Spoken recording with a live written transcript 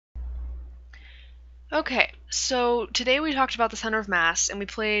Okay, so today we talked about the center of mass and we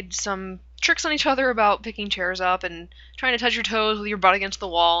played some tricks on each other about picking chairs up and trying to touch your toes with your butt against the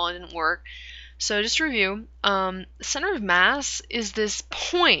wall and it didn't work. So just to review, the center of mass is this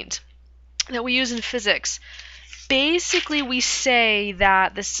point that we use in physics. Basically, we say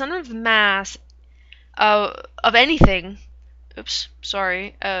that the center of mass of anything, oops,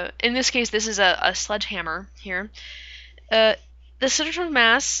 sorry, in this case this is a sledgehammer here, uh, the center of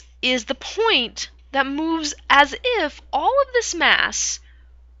mass is the point that moves as if all of this mass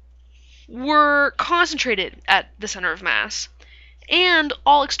were concentrated at the center of mass. And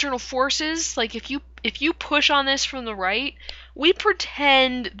all external forces, like if you push on this from the right, we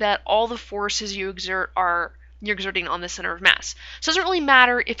pretend that all the forces you exert are you're exerting on the center of mass. So it doesn't really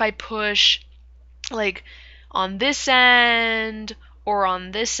matter if I push like on this end or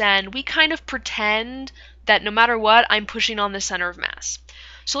on this end. We kind of pretend that no matter what, I'm pushing on the center of mass.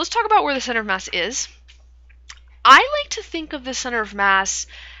 So let's talk about where the center of mass is. I like to think of the center of mass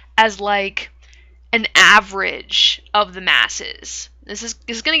as like an average of the masses. This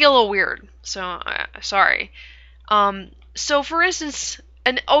is going to get a little weird, so sorry. So for instance,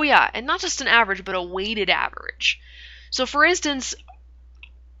 and oh yeah, and not just an average, but a weighted average. So for instance,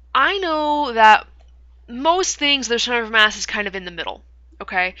 I know that most things, their center of mass is kind of in the middle,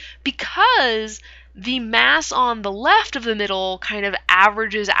 okay? Because the mass on the left of the middle kind of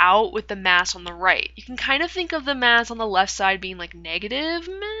averages out with the mass on the right. You can kind of think of the mass on the left side being like negative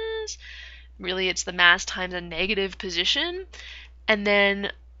mass. Really, it's the mass times a negative position. And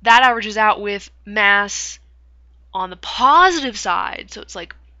then that averages out with mass on the positive side. So it's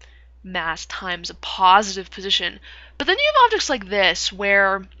like mass times a positive position. But then you have objects like this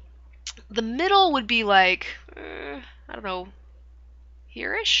where the middle would be like, I don't know,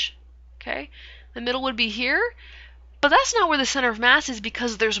 here-ish, okay? The middle would be here, but that's not where the center of mass is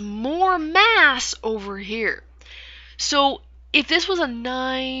because there's more mass over here. So if this was a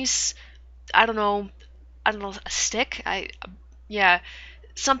nice, I don't know, a stick, yeah,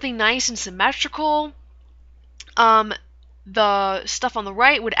 something nice and symmetrical, the stuff on the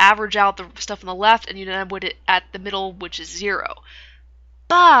right would average out the stuff on the left, and you'd end up with it at the middle, which is 0.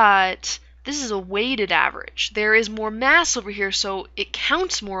 But this is a weighted average. There is more mass over here, so it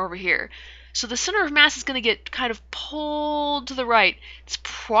counts more over here. So the center of mass is going to get kind of pulled to the right. It's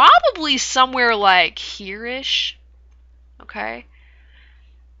probably somewhere like here-ish, okay?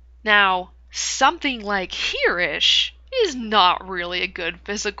 Now, something like here-ish is not really a good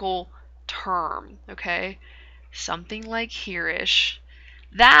physical term, okay? Something like here-ish.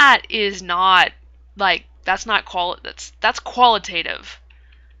 That is not, like, that's not that's qualitative.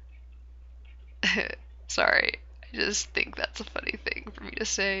 Sorry, I just think that's a funny thing for me to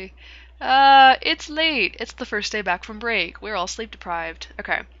say. It's late. It's the first day back from break. We're all sleep deprived.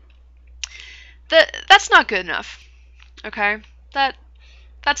 Okay. That's not good enough. Okay?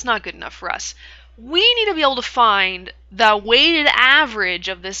 That's not good enough for us. We need to be able to find the weighted average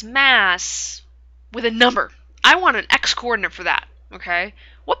of this mass with a number. I want an x coordinate for that. Okay?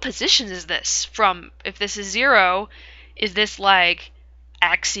 What position is this from? If this is 0, is this like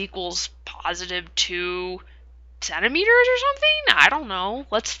x equals positive 2 centimeters or something? I don't know.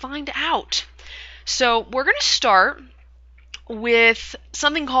 Let's find out. So we're going to start with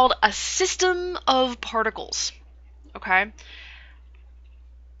something called a system of particles. Okay?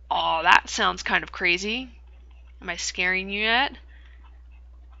 Oh, that sounds kind of crazy. Am I scaring you yet?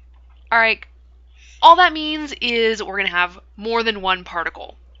 Alright, all that means is we're going to have more than one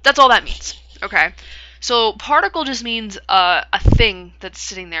particle. That's all that means. Okay? So particle just means a thing that's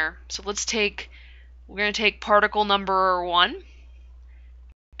sitting there. So we're going to take particle number 1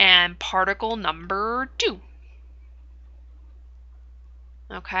 and particle number 2.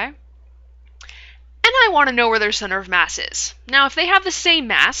 Okay? And I want to know where their center of mass is. Now, if they have the same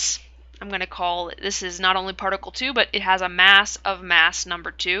mass, I'm going to call it, this is not only particle 2, but it has a mass of mass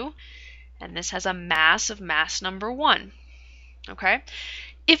number 2, and this has a mass of mass number 1. Okay?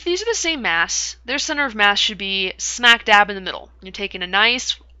 If these are the same mass, their center of mass should be smack dab in the middle. You're taking a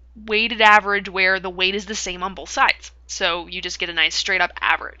nice weighted average where the weight is the same on both sides. So you just get a nice straight up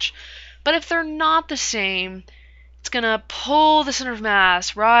average. But if they're not the same, it's going to pull the center of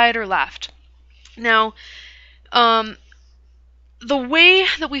mass right or left. Now, the way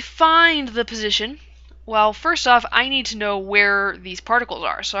that we find the position, well, first off, I need to know where these particles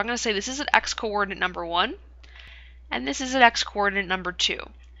are. So I'm going to say this is at x-coordinate number 1, and this is at x-coordinate number 2,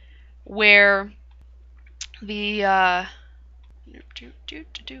 where the, I'm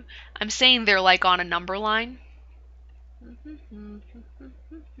saying they're like on a number line.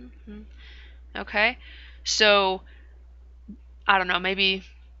 Okay, so, I don't know, maybe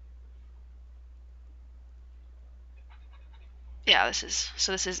yeah,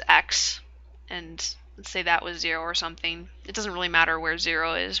 this is x, and let's say that was 0 or something. It doesn't really matter where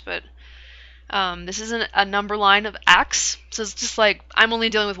 0 is, but this isn't a number line of x, so it's just like I'm only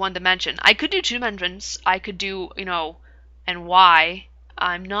dealing with one dimension. I could do 2 dimensions. I could do, and y.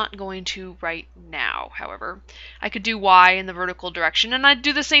 I'm not going to right now, however. I could do y in the vertical direction, and I'd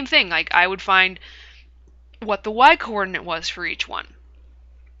do the same thing. Like, I would find what the y coordinate was for each one.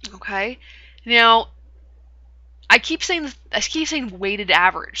 Okay? Now, I keep saying weighted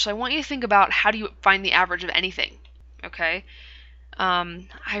average, so I want you to think about how do you find the average of anything. Okay?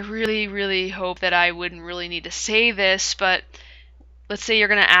 I really, really hope that I wouldn't really need to say this, but let's say you're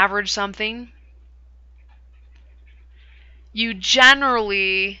going to average something. You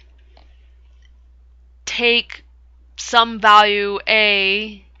generally take some value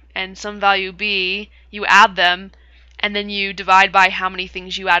A and some value B, you add them, and then you divide by how many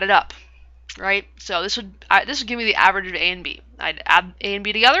things you added up, right? So this would give me the average of A and B. I'd add A and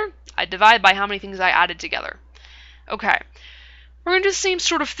B together, I'd divide by how many things I added together. Okay. We're going to do the same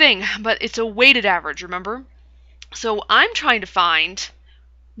sort of thing, but it's a weighted average, remember? So I'm trying to find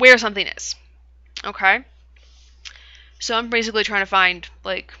where something is, okay? So I'm basically trying to find,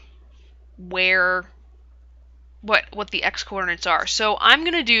 like, where, what the x coordinates are. So I'm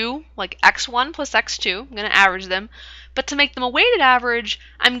going to do, like, x1 plus x2. I'm going to average them. But to make them a weighted average,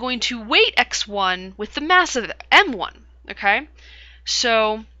 I'm going to weight x1 with the mass of m1, okay?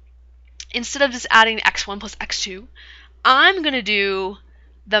 So instead of just adding x1 plus x2, I'm going to do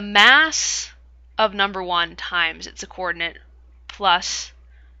the mass of number 1 times its coordinate plus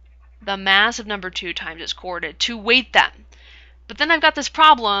the mass of number 2 times its coordinate to weight them. But then I've got this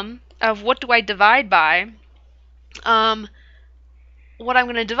problem of what do I divide by? What I'm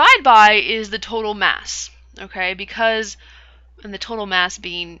going to divide by is the total mass, okay? Because, and the total mass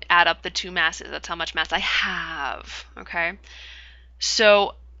being add up the two masses, that's how much mass I have, okay?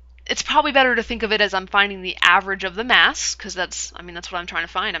 So it's probably better to think of it as I'm finding the average of the mass, because that's what I'm trying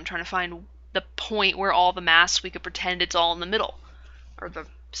to find. I'm trying to find the point where all the mass, we could pretend it's all in the middle, or the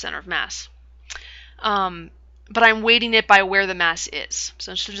center of mass. But I'm weighting it by where the mass is.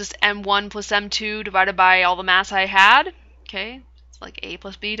 So instead of just m1 plus m2 divided by all the mass I had, okay, it's like a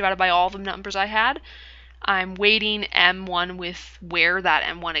plus b divided by all the numbers I had, I'm weighting m1 with where that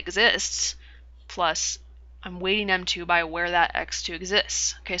m1 exists, plus I'm weighting m2 by where that x2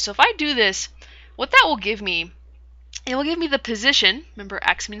 exists. Okay, so if I do this, what that will give me, it will give me the position, remember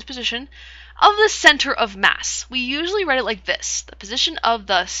x means position, of the center of mass. We usually write it like this, the position of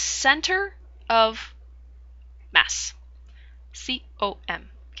the center of mass. C-O-M,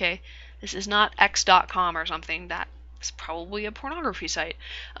 okay? This is not x.com or something. That is probably a pornography site.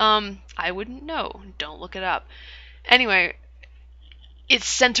 I wouldn't know. Don't look it up. Anyway, it's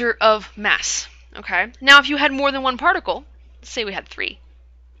center of mass, okay? Now, if you had more than one particle, let's say we had 3.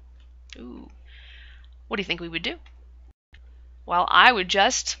 Ooh. What do you think we would do? Well, I would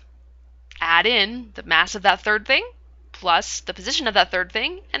just add in the mass of that third thing plus the position of that third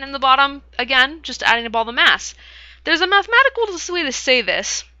thing, and in the bottom, again, just adding up all the mass. There's a mathematical way to say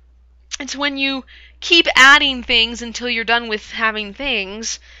this. It's when you keep adding things until you're done with having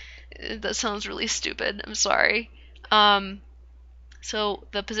things. That sounds really stupid. I'm sorry. So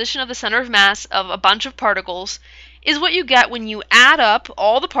the position of the center of mass of a bunch of particles is what you get when you add up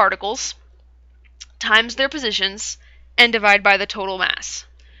all the particles times their positions and divide by the total mass.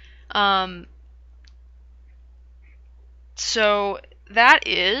 So that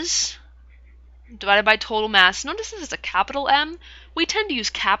is divided by total mass. Notice this is a capital M. We tend to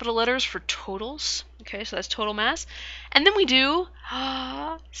use capital letters for totals. Okay, so that's total mass. And then we do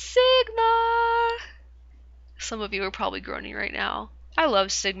sigma. Some of you are probably groaning right now. I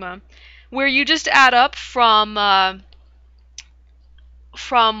love sigma. Where you just add up from 1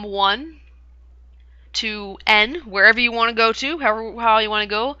 to n, wherever you want to go to, how you want to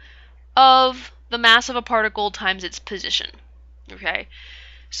go, of the mass of a particle times its position. Okay?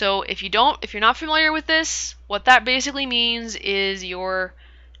 So if you're not familiar with this, what that basically means is you're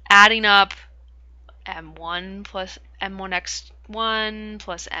adding up m1 plus m1x1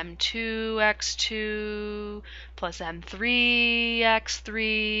 plus m2x2 plus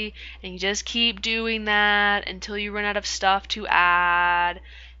m3x3, and you just keep doing that until you run out of stuff to add,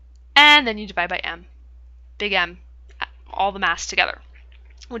 and then you divide by m, big M, all the mass together,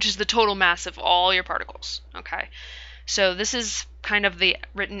 which is the total mass of all your particles. Okay, so this is kind of the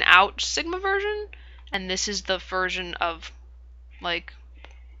written out sigma version, and this is the version of, like,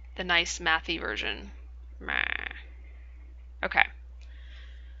 the nice mathy version. Okay.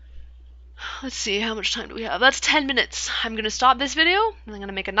 Let's see, how much time do we have? That's 10 minutes. I'm going to stop this video, and I'm going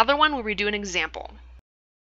to make another one where we do an example.